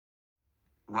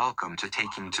Welcome to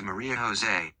Taking to Maria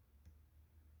Jose.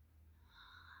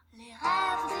 Les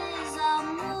rêves des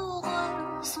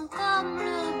amoureux sont comme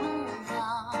le bon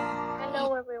vin.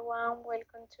 Hello everyone,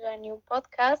 welcome to a new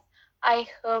podcast. I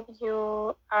hope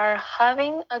you are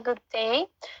having a good day.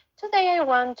 Today I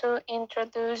want to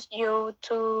introduce you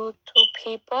to two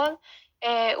people.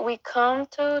 We come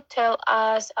to tell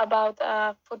us about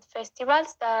food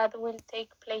festivals that will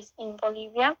take place in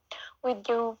Bolivia with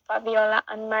you, Fabiola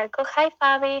and Marco. Hi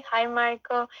Fabi, hi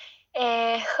Marco.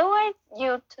 How are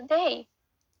you today?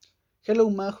 Hello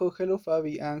Majo, hello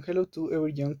Fabi, and hello to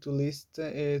everyone to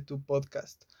listen to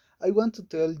podcast. I want to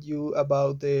tell you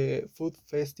about the food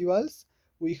festivals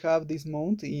we have this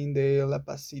month in the La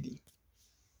Paz City.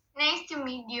 Nice to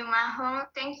meet you, Maho.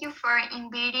 Thank you for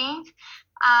inviting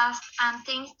us, and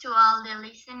thanks to all the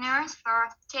listeners for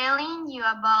telling you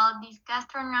about this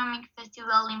gastronomic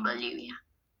festival in Bolivia.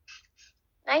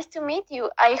 Nice to meet you.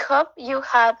 I hope you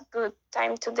had good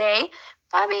time today.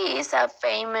 Fabi is a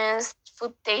famous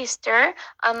food taster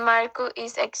and Marco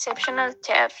is exceptional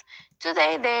chef.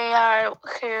 Today they are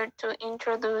here to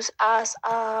introduce us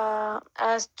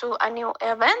to a new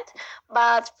event.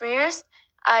 But first,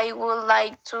 I would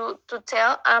like to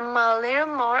tell a little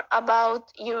more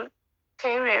about your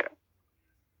career.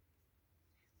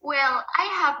 Well, I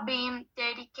have been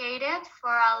dedicated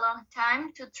for a long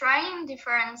time to trying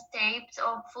different types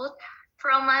of food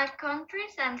from all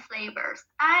countries and flavors.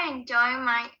 I enjoy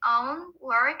my own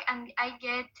work and I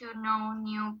get to know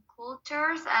new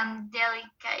cultures and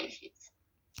delicacies.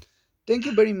 Thank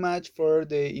you very much for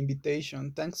the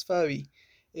invitation. Thanks, Fabi.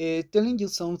 Telling you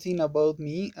something about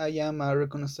me, I am a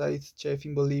recognized chef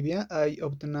in Bolivia. I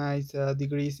obtained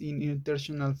degrees in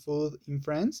international food in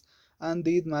France and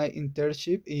did my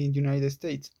internship in United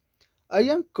States. I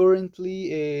am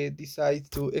currently decide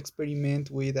to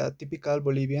experiment with a typical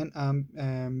Bolivian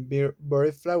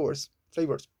berry flavors.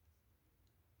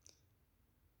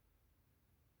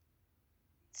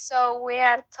 So we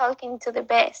are talking to the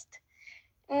best.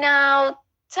 Now,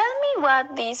 tell me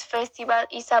what this festival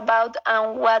is about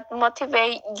and what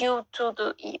motivates you to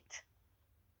do it.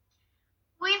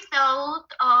 We thought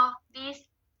of this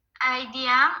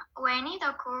idea when it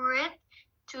occurred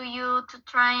to you to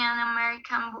try an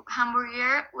American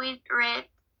hamburger with red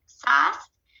sauce,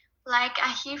 like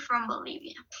ají from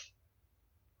Bolivia.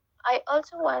 I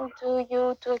also want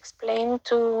you to explain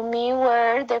to me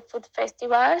where the food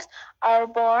festivals are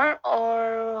born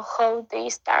or how they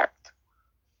start.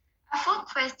 A food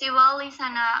festival is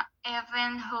an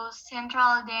event whose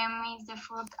central theme is the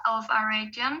food of a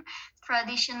region.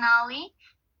 Traditionally,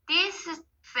 these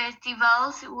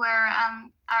festivals were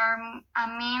are a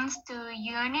means to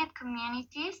unite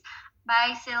communities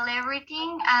by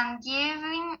celebrating and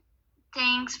giving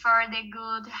thanks for the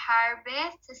good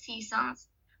harvest seasons.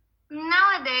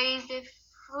 Nowadays, the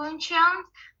function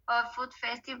of food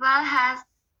festival has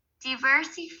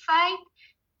diversified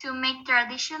to make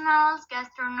traditional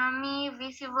gastronomy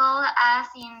visible, as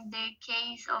in the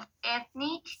case of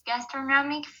ethnic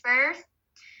gastronomic fairs,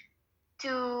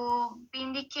 to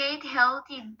vindicate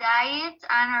healthy diets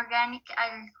and organic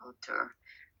agriculture,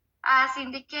 as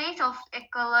in the case of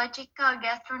ecological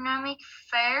gastronomic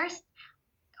fairs,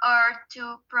 or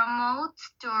to promote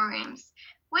tourism,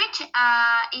 which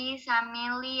is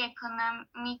mainly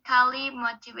economically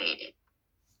motivated.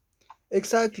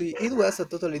 Exactly, it was a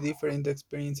totally different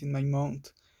experience in my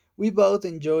month. We both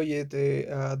enjoyed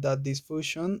that this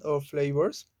fusion of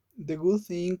flavors. The good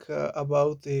thing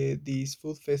about this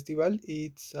food festival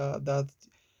is that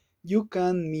you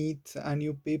can meet a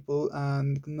new people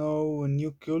and know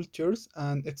new cultures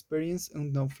and experience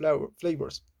new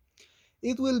flavors.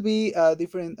 It will be a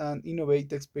different and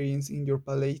innovative experience in your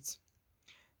palates.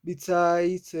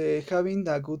 Besides having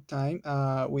a good time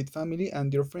with family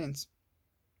and your friends.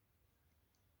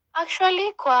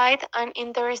 Actually, quite an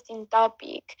interesting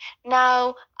topic.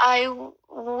 Now,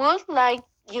 would like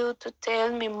you to tell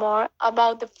me more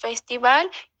about the festival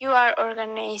you are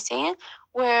organizing,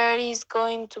 where it's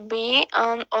going to be,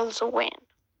 and also when.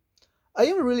 I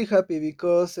am really happy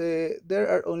because there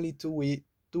are only 2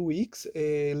 weeks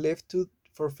left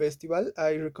for festival.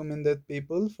 I recommended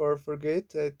people for forget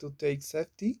to take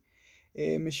safety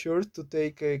measures to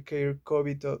take care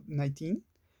COVID-19.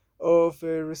 Of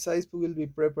resides will be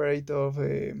prepared of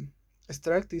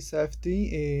extractive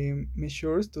safety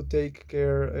measures to take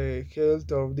care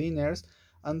health of dinners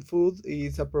and food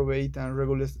is approved and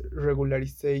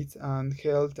regularized and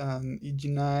health and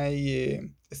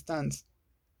hygiene stands.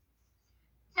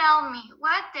 Tell me,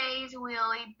 what days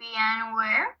will it be and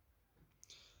where?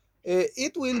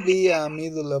 It will be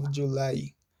middle of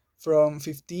July from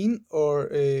 15 or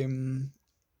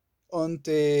On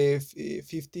the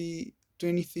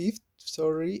 25th,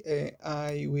 sorry,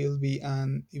 I will be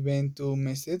an event to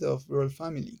Mesed of Royal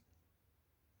Family.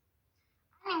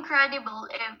 An incredible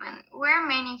event where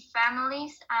many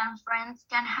families and friends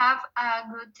can have a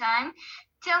good time.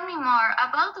 Tell me more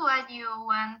about what you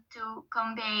want to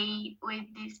convey with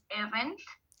this event.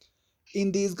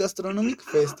 In this gastronomic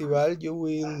festival, you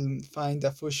will find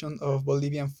a fusion of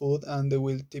Bolivian food and the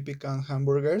will typical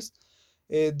hamburgers.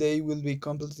 They will be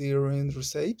completely different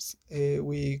recipes.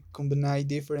 We combine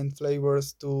different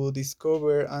flavors to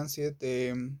discover ancient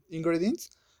ingredients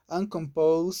and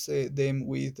compose them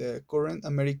with the current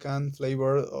American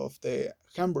flavor of the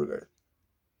hamburger.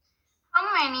 How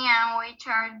many and which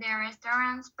are the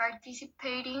restaurants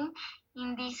participating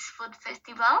in this food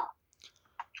festival?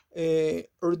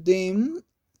 Our team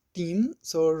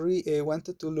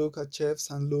wanted to look at chefs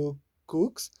and look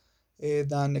cooks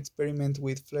than experiment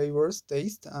with flavors,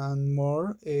 taste, and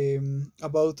more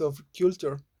about of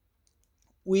culture.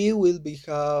 We will be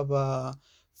have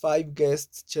five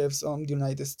guest chefs from the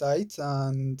United States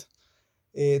and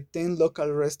 10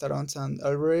 local restaurants and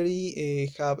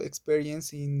already have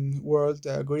experience in world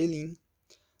grilling.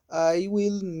 I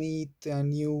will meet a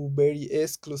new very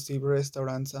exclusive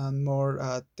restaurants and more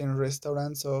at 10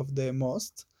 restaurants of the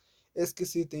most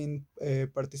exquisite in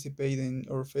participate in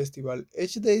our festival.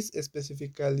 Each day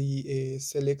specifically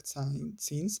select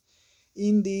scenes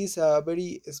in this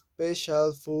very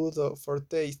special food for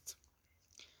taste.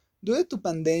 Due to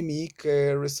pandemic,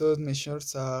 resource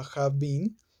measures have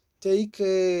been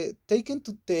taken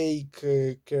to take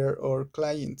care of our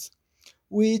clients,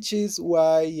 which is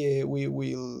why we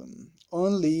will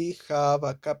only have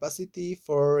a capacity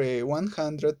for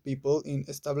 100 people in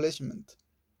establishment.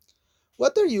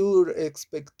 What are your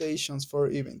expectations for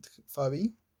event,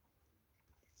 Fabi?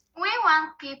 We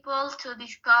want people to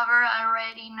discover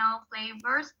already known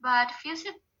flavors, but fuse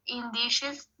it in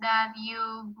dishes that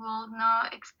you would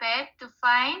not expect to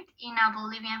find in a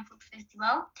Bolivian food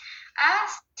festival. As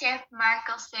Chef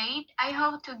Marco said, I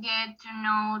hope to get to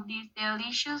know this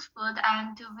delicious food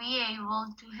and to be able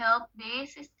to help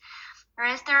this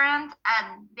restaurant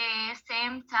at the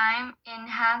same time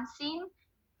enhancing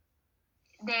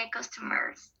the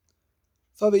customers.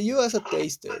 Fabi, you as a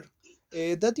taster,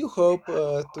 that you hope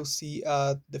to see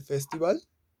at the festival?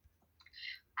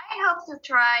 I hope to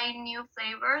try new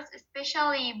flavors,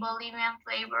 especially Bolivian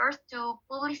flavors, to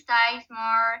publicize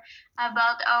more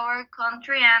about our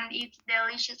country and its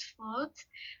delicious food.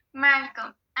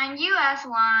 Malcolm, and you as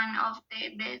one of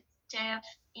the best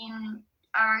chefs in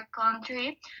our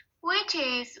country, which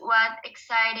is what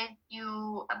excited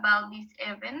you about this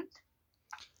event?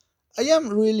 I am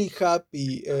really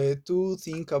happy to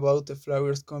think about the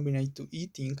flavors combined to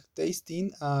eating,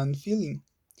 tasting, and feeling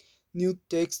new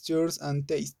textures and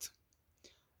taste.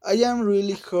 I am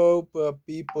really hope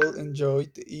people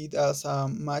enjoyed it as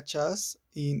much as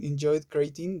enjoyed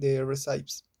creating the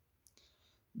recipes.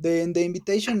 Then the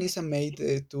invitation is made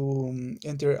to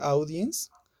enter audience.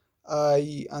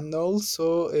 I and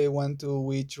also want to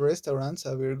which restaurants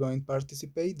are we going to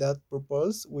participate that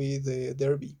propose with the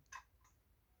derby.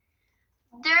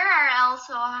 There are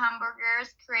also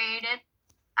hamburgers created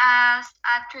as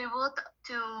a tribute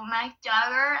to Mike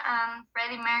Jagger and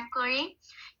Freddie Mercury,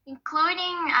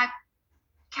 including a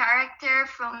character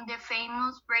from the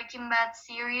famous Breaking Bad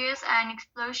series, an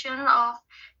explosion of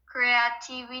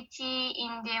creativity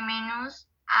in the menus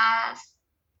as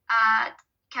a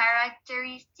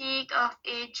characteristic of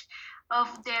each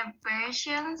of the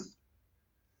versions.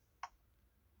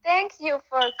 Thank you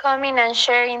for coming and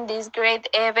sharing this great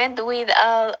event with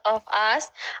all of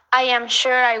us. I am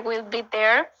sure I will be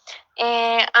there.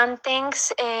 And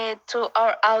thanks to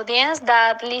our audience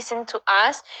that listen to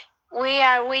us. We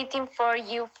are waiting for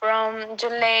you from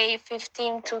July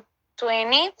 15 to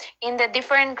 20 in the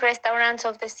different restaurants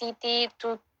of the city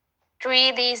to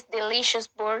try this delicious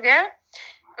burger.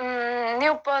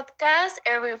 New podcast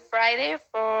every Friday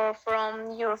for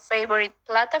from your favorite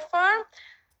platform.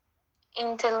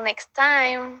 Until next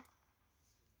time.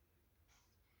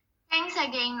 Thanks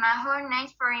again, Mahor.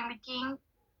 Nice for inviting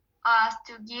us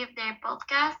to give the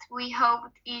podcast. We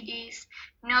hope it is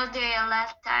not the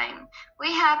last time. We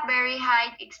have very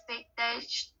high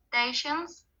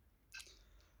expectations.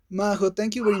 Majo,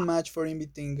 thank you very much for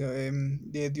inviting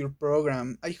your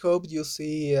program. I hope you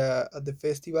see at the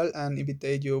festival and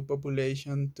invite your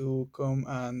population to come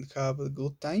and have a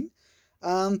good time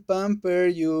and pamper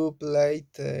you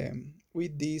plate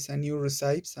with these new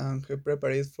recipes and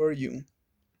prepare it for you.